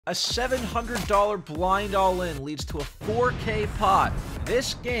A $700 blind all-in leads to a 4K pot.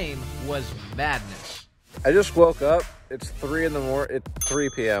 This game was madness. I just woke up. It's 3 in the morning. It's 3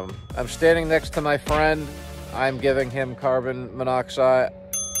 p.m. I'm standing next to my friend. I'm giving him carbon monoxide.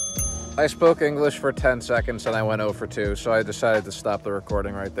 I spoke English for 10 seconds and I went 0 for 2, so I decided to stop the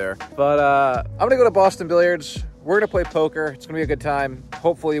recording right there. But I'm gonna go to Boston Billiards. We're gonna play poker. It's gonna be a good time.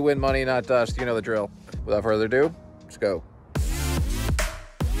 Hopefully you win money, not dust. You know the drill. Without further ado, let's go.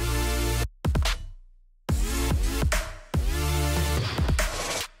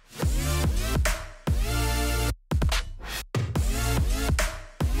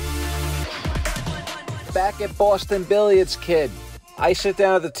 Back at Boston Billiards, kid. I sit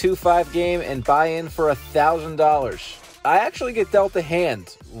down at the 2-5 game and buy in for $1,000. I actually get dealt a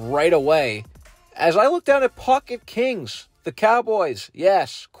hand right away as I look down at Pocket Kings, the Cowboys.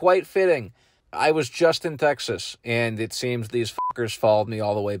 Yes, quite fitting. I was just in Texas, and it seems these fuckers followed me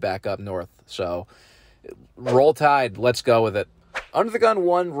all the way back up north. So, roll tide. Let's go with it. Under the Gun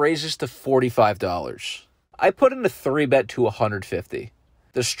 1 raises to $45. I put in a 3-bet to $150.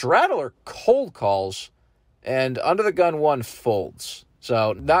 The Straddler cold calls, and Under the Gun 1 folds.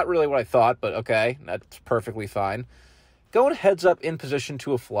 So, not really what I thought, but okay, that's perfectly fine. Going heads up in position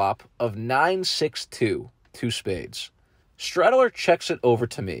to a flop of 9-6-2, 2 spades. Straddler checks it over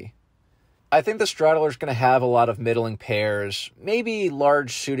to me. I think the Straddler's going to have a lot of middling pairs, maybe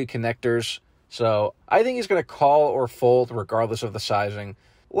large suited connectors, so I think he's going to call or fold regardless of the sizing.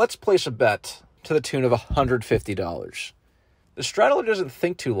 Let's place a bet to the tune of $150. The Straddler doesn't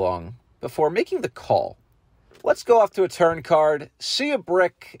think too long before making the call. Let's go off to a turn card, see a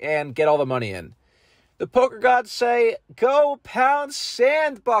brick, and get all the money in. The poker gods say, go pound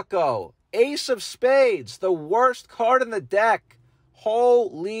sand, bucko. Ace of spades, the worst card in the deck.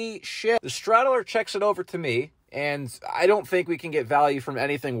 Holy shit. The Straddler checks it over to me, and I don't think we can get value from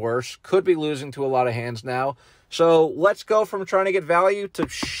anything worse. Could be losing to a lot of hands now. So let's go from trying to get value to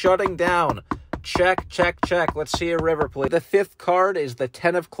shutting down. Check, check, check. Let's see a river play. The 5th card is the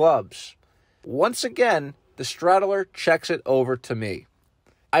 10 of clubs. Once again, the Straddler checks it over to me.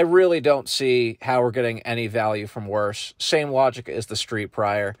 I really don't see how we're getting any value from worse. Same logic as the street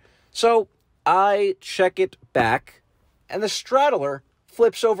prior. So I check it back, and the Straddler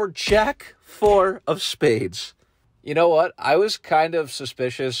flips over Jack 4 of spades. You know what? I was kind of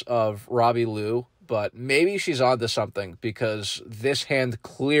suspicious of Robbie Lou, but maybe she's onto something because this hand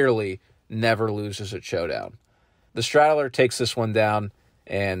clearly never loses at showdown. The Straddler takes this one down,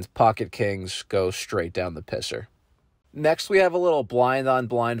 and Pocket Kings go straight down the pisser. Next, we have a little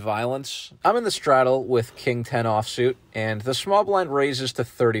blind-on-blind violence. I'm in the straddle with King 10 offsuit, and the small blind raises to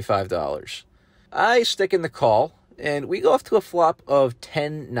 $35. I stick in the call, and we go off to a flop of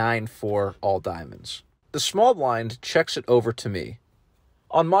 10-9-4 all diamonds. The small blind checks it over to me.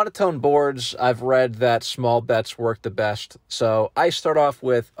 On monotone boards, I've read that small bets work the best, so I start off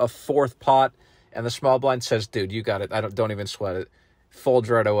with a 4th pot, and the small blind says, dude, you got it. Don't even sweat it. Folds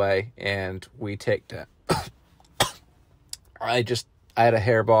right away, and we take that. I had a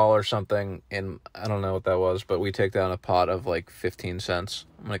hairball or something, and I don't know what that was, but we take down a pot of like 15 cents.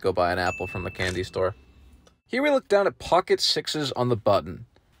 I'm going to go buy an apple from the candy store. Here we look down at pocket 6s on the button.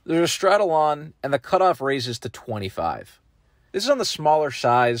 There's a straddle on, and the cutoff raises to 25. This is on the smaller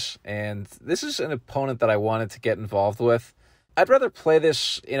size, and this is an opponent that I wanted to get involved with. I'd rather play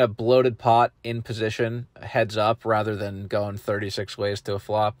this in a bloated pot in position, heads up, rather than going 36 ways to a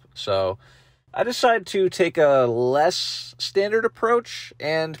flop. So I decided to take a less standard approach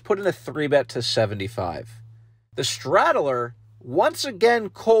and put in a 3-bet to 75. The Straddler once again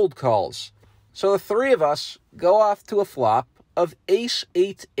cold calls. So the 3 of us go off to a flop of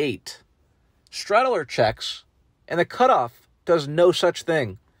Ace-8-8. Straddler checks, and the cutoff does no such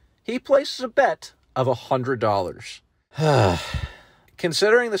thing. He places a bet of $100.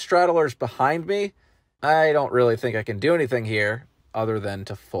 Considering the Straddler's behind me, I don't really think I can do anything here other than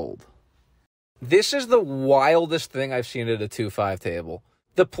to fold. This is the wildest thing I've seen at a 2-5 table.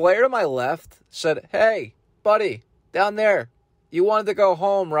 The player to my left said, hey, buddy, down there, you wanted to go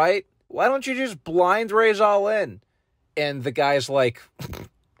home, right? Why don't you just blind raise all in? And the guy's like,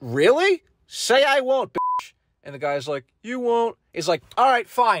 really? Say I won't, bitch. And the guy's like, you won't. He's like, all right,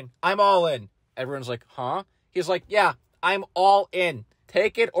 fine, I'm all in. Everyone's like, huh? He's like, yeah, I'm all in.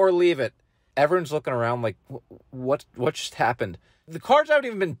 Take it or leave it. Everyone's looking around like, what just happened? The cards haven't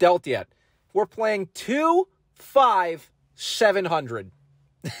even been dealt yet. We're playing 2-5-700.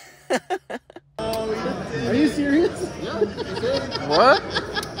 Are you serious? Yeah. What?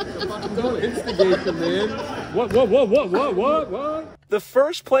 Don't instigate the man. What? The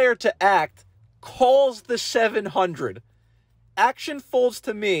first player to act calls the 700. Action folds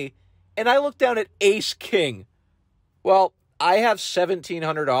to me, and I look down at ace king. Well, I have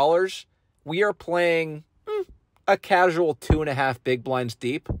 $1,700. We are playing a casual 2.5 big blinds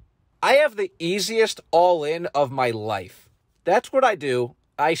deep. I have the easiest all-in of my life. That's what I do.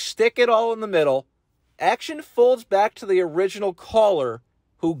 I stick it all in the middle. Action folds back to the original caller,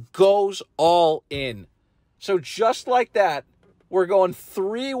 who goes all in. So just like that, we're going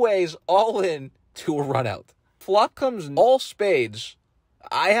 3 ways all in to a run out. Flop comes all spades.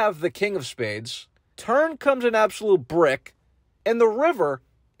 I have the king of spades. Turn comes an absolute brick. And the river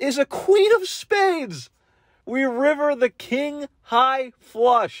is a queen of spades. We river the king high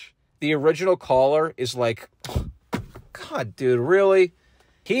flush. The original caller is like, God, dude, really?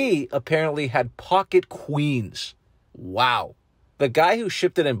 He apparently had pocket queens. Wow. The guy who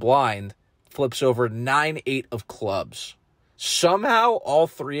shipped it in blind flips over 9-8 of clubs. Somehow, all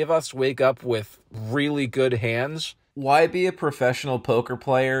 3 of us wake up with really good hands. Why be a professional poker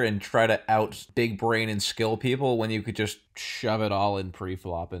player and try to out big brain and skill people when you could just shove it all in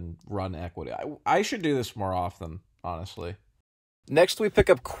pre-flop and run equity? I should do this more often, honestly. Next, we pick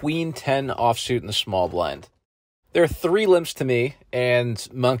up Queen 10 offsuit in the small blind. There are 3 limps to me, and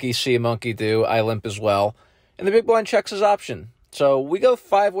monkey see, monkey do. I limp as well. And the big blind checks his option. So we go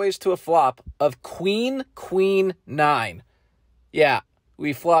 5 ways to a flop of queen, queen, 9. Yeah,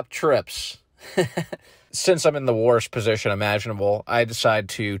 we flop trips. Since I'm in the worst position imaginable, I decide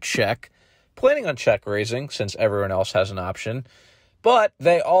to check, planning on check raising since everyone else has an option. But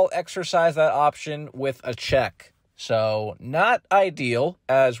they all exercise that option with a check. So not ideal,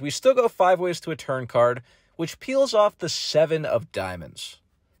 as we still go 5 ways to a turn card, which peels off the 7 of diamonds.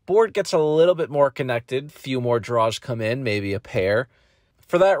 Board gets a little bit more connected, few more draws come in, maybe a pair.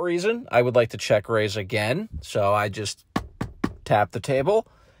 For that reason, I would like to check raise again, so I just tap the table.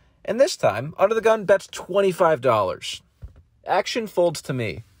 And this time, under the gun bets $25. Action folds to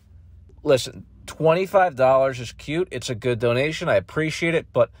me. Listen, $25 is cute. It's a good donation. I appreciate it,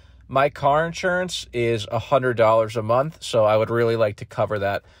 but my car insurance is $100 a month, so I would really like to cover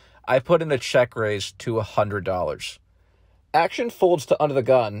that. I put in a check raise to $100. Action folds to under the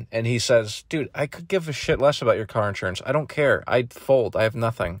gun, and he says, dude, I could give a shit less about your car insurance. I don't care. I'd fold. I have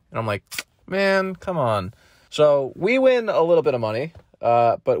nothing. And I'm like, man, come on. So we win a little bit of money.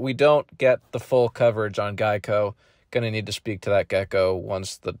 But we don't get the full coverage on Geico. Gonna need to speak to that gecko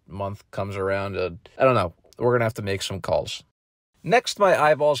once the month comes around. I don't know. We're gonna have to make some calls. Next, my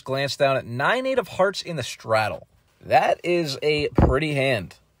eyeballs glance down at 9-8 of hearts in the straddle. That is a pretty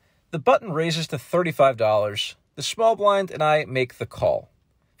hand. The button raises to $35. The small blind and I make the call.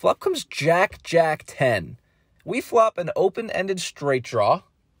 Flop comes Jack, Jack 10. We flop an open-ended straight draw.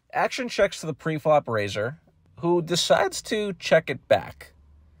 Action checks to the pre-flop raiser, who decides to check it back.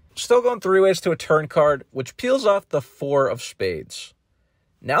 Still going 3 ways to a turn card, which peels off the 4 of spades.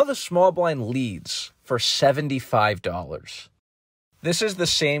 Now the small blind leads for $75. This is the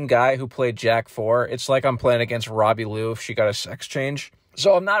same guy who played Jack 4. It's like I'm playing against Robbie Lou if she got a sex change.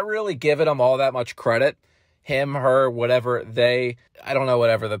 So I'm not really giving him all that much credit. Him, her, whatever, they, I don't know,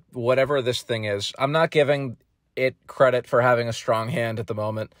 whatever this thing is. I'm not giving it credit for having a strong hand at the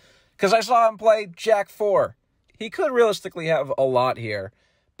moment, because I saw him play Jack 4. He could realistically have a lot here.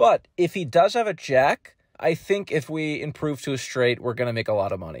 But if he does have a jack, I think if we improve to a straight, we're going to make a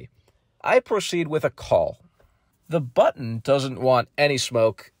lot of money. I proceed with a call. The button doesn't want any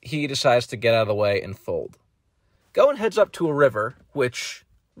smoke. He decides to get out of the way and fold. Going heads up to a river, which,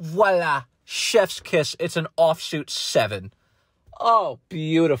 voila, chef's kiss. It's an offsuit 7. Oh,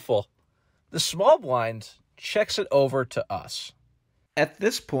 beautiful. The small blind checks it over to us. At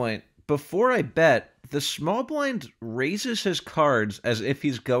this point, before I bet, the small blind raises his cards as if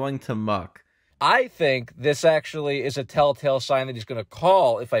he's going to muck. I think this actually is a telltale sign that he's going to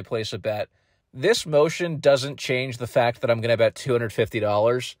call if I place a bet. This motion doesn't change the fact that I'm going to bet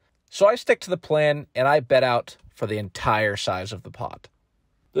 $250. So I stick to the plan and I bet out for the entire size of the pot.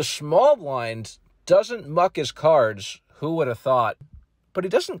 The small blind doesn't muck his cards, who would have thought, but he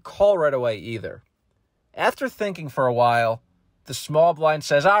doesn't call right away either. After thinking for a while, the small blind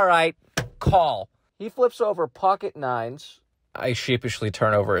says, all right, call. He flips over pocket 9s. I sheepishly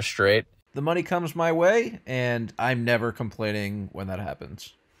turn over a straight. The money comes my way, and I'm never complaining when that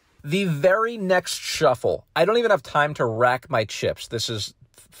happens. The very next shuffle, I don't even have time to rack my chips. This is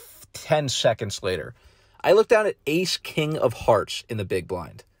 10 seconds later. I look down at ace king of hearts in the big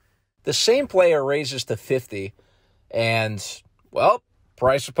blind. The same player raises to 50, and, well,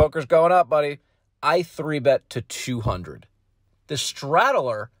 price of poker's going up, buddy. I 3-bet to 200. The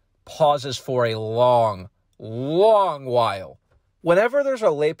straddler pauses for a long, long while. Whenever there's a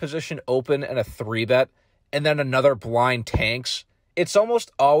late position open and a 3-bet, and then another blind tanks, it's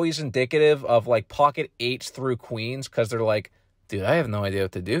almost always indicative of like pocket 8s through queens, because they're like, dude, I have no idea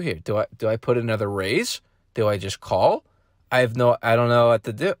what to do here. Do I put another raise? Do I just call? I don't know what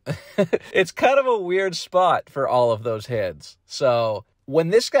to do. It's kind of a weird spot for all of those hands. So when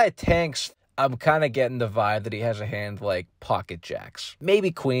this guy tanks, I'm kind of getting the vibe that he has a hand like pocket jacks.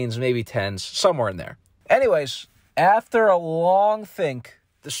 Maybe queens, maybe 10s, somewhere in there. Anyways, after a long think,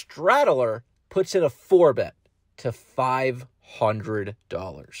 the straddler puts in a 4-bet to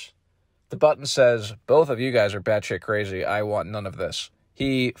 $500. The button says, both of you guys are batshit crazy. I want none of this.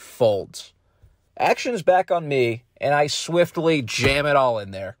 He folds. Action is back on me, and I swiftly jam it all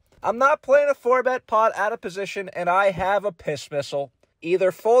in there. I'm not playing a 4-bet pot out of position, and I have a piss missile.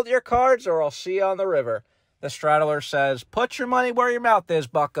 Either fold your cards or I'll see you on the river. The straddler says, put your money where your mouth is,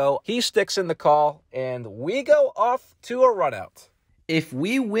 bucko. He sticks in the call, and we go off to a runout. If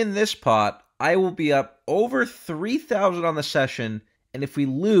we win this pot, I will be up over 3,000 on the session, and if we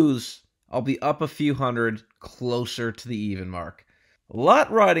lose, I'll be up a few hundred, closer to the even mark. A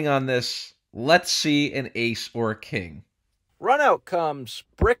lot riding on this. Let's see an ace or a king. Runout comes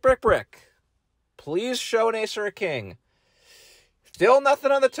brick, brick, brick. Please show an ace or a king. Still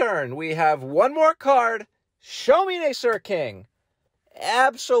nothing on the turn. We have one more card. Show me an ace or a king.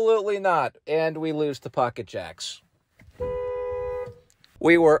 Absolutely not. And we lose to pocket jacks.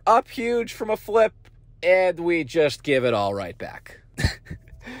 We were up huge from a flip, and we just give it all right back.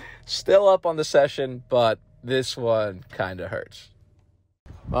 Still up on the session, but this one kind of hurts.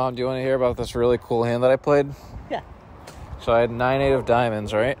 Mom, do you want to hear about this really cool hand that I played? Yeah. So I had 9-8 of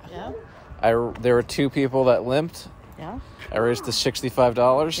diamonds, right? Yeah. There were 2 people that limped. Yeah. I raised to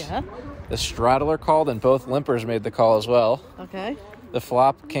 $65. Yeah. The straddler called, and both limpers made the call as well. Okay. The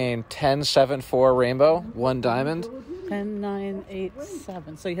flop came 10-7-4 rainbow, 1 diamond. 10, 9, 8,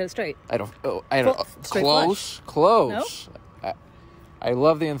 7. So you had it straight. I don't Straight close. I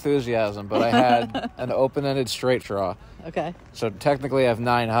love the enthusiasm, but I had an open-ended straight draw. Okay. So technically I have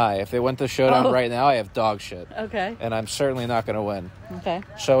 9 high. If they went to showdown right now, I have dog shit. Okay. And I'm certainly not going to win. Okay.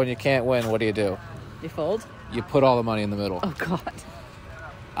 So when you can't win, what do? You fold? You put all the money in the middle. Oh, God.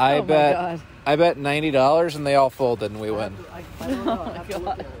 I bet God. $90 and they all folded and we win. Oh, my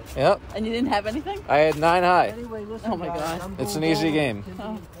God. Yep. And you didn't have anything? I had 9 high. Oh, my God. It's an easy game.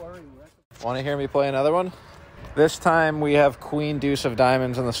 Oh. Want to hear me play another one? This time we have queen deuce of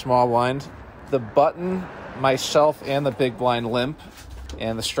diamonds in the small blind. The button, myself, and the big blind limp.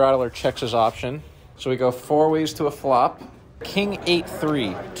 And the straddler checks his option. So we go 4 ways to a flop. King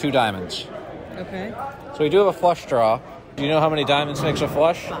 8-3, 2 diamonds. Okay. So we do have a flush draw. Do you know how many diamonds makes a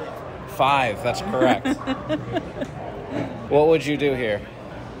flush? 5, that's correct. What would you do here?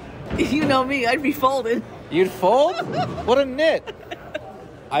 You know me, I'd be folded. You'd fold? What a nit.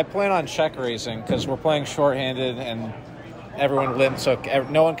 I plan on check raising because we're playing shorthanded and everyone limps, so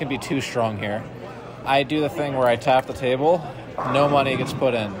no one can be too strong here. I do the thing where I tap the table, no money gets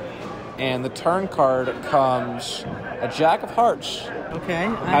put in. And the turn card comes a jack of hearts. Okay.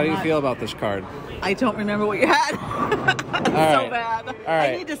 How do you feel about this card? I don't remember what you had. That's so bad. All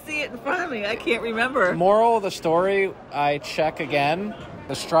right. I need to see it in front of me. I can't remember. Moral of the story, I check again.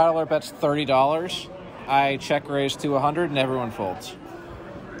 The straddler bets $30. I check raise to 100 and everyone folds.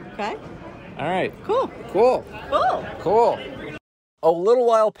 Okay. All right. Cool. Cool. A little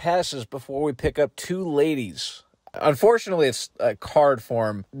while passes before we pick up 2 ladies. Unfortunately, it's a card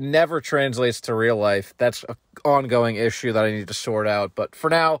form. Never translates to real life. That's an ongoing issue that I need to sort out. But for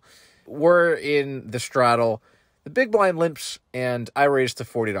now, we're in the straddle. The big blind limps, and I raise to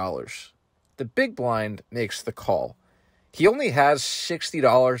 $40. The big blind makes the call. He only has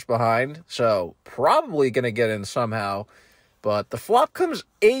 $60 behind, so probably going to get in somehow. But the flop comes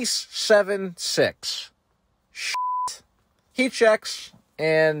ace 7-6. Shit. He checks,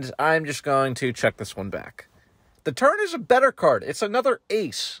 and I'm just going to check this one back. The turn is a better card. It's another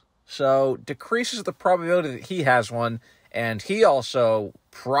ace, so decreases the probability that he has one, and he also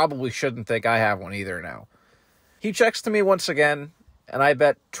probably shouldn't think I have one either now. He checks to me once again, and I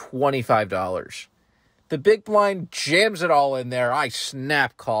bet $25. The big blind jams it all in there. I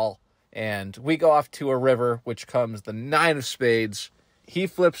snap call, and we go off to a river, which comes the 9 of spades. He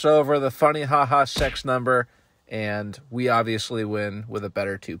flips over the funny haha sex number, and we obviously win with a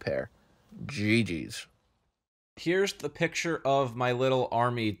better 2 pair. GG's. Here's the picture of my little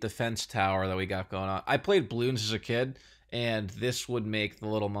army defense tower that we got going on. I played balloons as a kid, and this would make the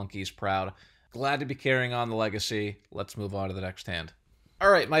little monkeys proud. Glad to be carrying on the legacy. Let's move on to the next hand. All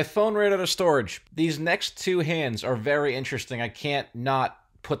right, my phone ran out of storage. These next 2 hands are very interesting. I can't not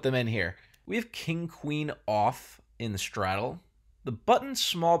put them in here. We have king queen off in the straddle. The button,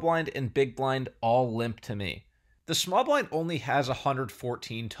 small blind, and big blind all limp to me. The small blind only has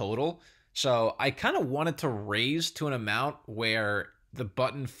 114 total, so I kind of wanted to raise to an amount where the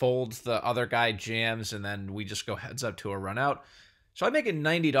button folds, the other guy jams, and then we just go heads up to a run out. So I make it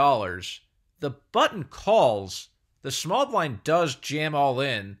 $90. The button calls, the small blind does jam all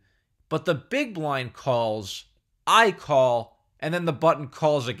in, but the big blind calls, I call, and then the button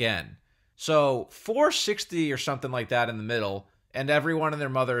calls again. So 460 or something like that in the middle, and everyone and their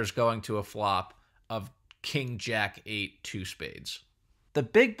mother is going to a flop of King Jack 8 2 spades. The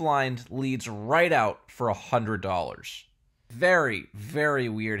big blind leads right out for $100. Very, very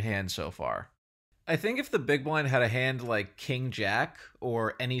weird hand so far. I think if the big blind had a hand like King Jack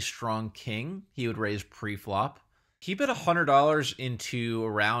or any strong king, he would raise pre-flop. He bet $100 into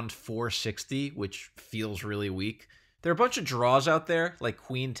around 460, which feels really weak. There are a bunch of draws out there, like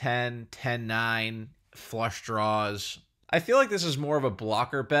Queen 10, 10-9, flush draws. I feel like this is more of a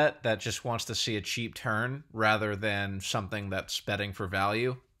blocker bet that just wants to see a cheap turn rather than something that's betting for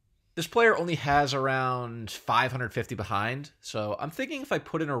value. This player only has around 550 behind, so I'm thinking if I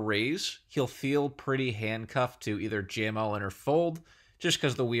put in a raise, he'll feel pretty handcuffed to either jam all in or fold, just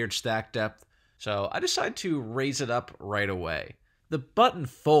because of the weird stack depth. So I decide to raise it up right away. The button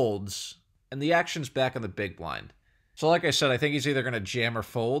folds, and the action's back on the big blind. So like I said, I think he's either going to jam or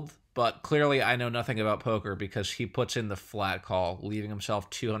fold, but clearly I know nothing about poker because he puts in the flat call, leaving himself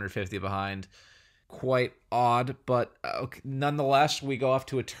 250 behind. Quite odd, but nonetheless, we go off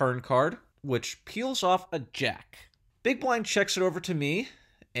to a turn card, which peels off a jack. Big blind checks it over to me,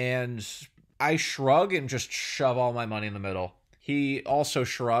 and I shrug and just shove all my money in the middle. He also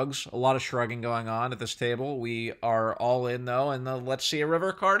shrugs. A lot of shrugging going on at this table. We are all in, though, and the let's see a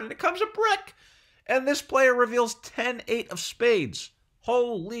river card, and it comes a brick! And this player reveals 10-8 of spades.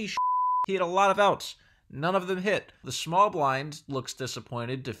 Holy shit. He had a lot of outs. None of them hit. The small blind looks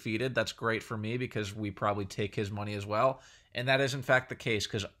disappointed, defeated. That's great for me because we probably take his money as well. And that is in fact the case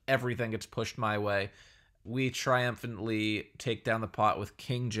because everything gets pushed my way. We triumphantly take down the pot with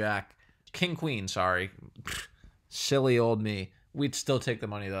King Queen, sorry. Silly old me. We'd still take the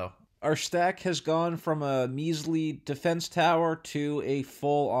money though. Our stack has gone from a measly defense tower to a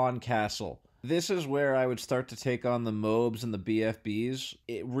full-on castle. This is where I would start to take on the Mobes and the BFBs.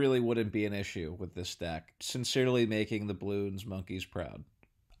 It really wouldn't be an issue with this stack. Sincerely making the Balloons monkeys proud.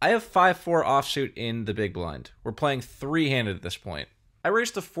 I have 5-4 offsuit in the big blind. We're playing three-handed at this point. I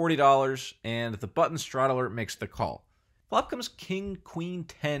raised to $40, and the button straddler makes the call. Flop comes King, Queen,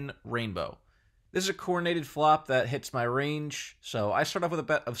 10, Rainbow. This is a coordinated flop that hits my range, so I start off with a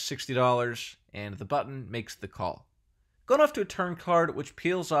bet of $60, and the button makes the call. Going off to a turn card, which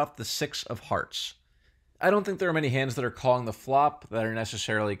peels off the 6 of hearts. I don't think there are many hands that are calling the flop that are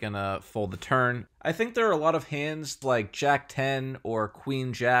necessarily going to fold the turn. I think there are a lot of hands like Jack 10 or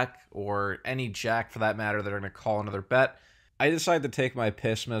Queen Jack or any Jack for that matter that are going to call another bet. I decide to take my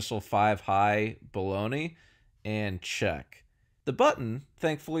piss missile 5 high baloney and check. The button,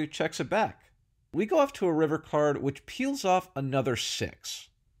 thankfully, checks it back. We go off to a river card, which peels off another 6.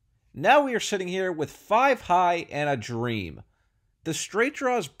 Now we are sitting here with 5 high and a dream. The straight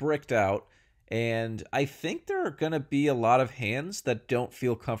draw is bricked out, and I think there are going to be a lot of hands that don't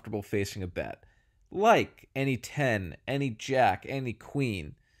feel comfortable facing a bet. Like any 10, any Jack, any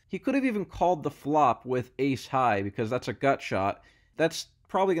Queen. He could have even called the flop with ace high because that's a gut shot. That's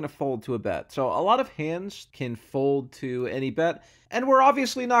probably going to fold to a bet. So a lot of hands can fold to any bet, and we're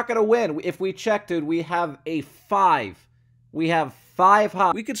obviously not going to win. If we check, dude, we have a 5. We have 5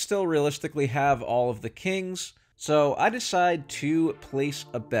 high. We could still realistically have all of the kings, so I decide to place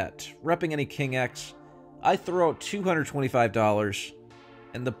a bet. Repping any King X, I throw out $225,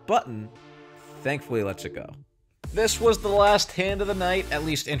 and the button thankfully lets it go. This was the last hand of the night, at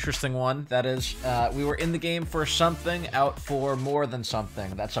least interesting one, that is. We were in the game for something, out for more than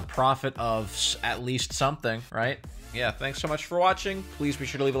something. That's a profit of at least something, right? Yeah, thanks so much for watching. Please be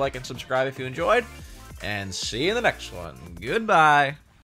sure to leave a like and subscribe if you enjoyed. And see you in the next one. Goodbye.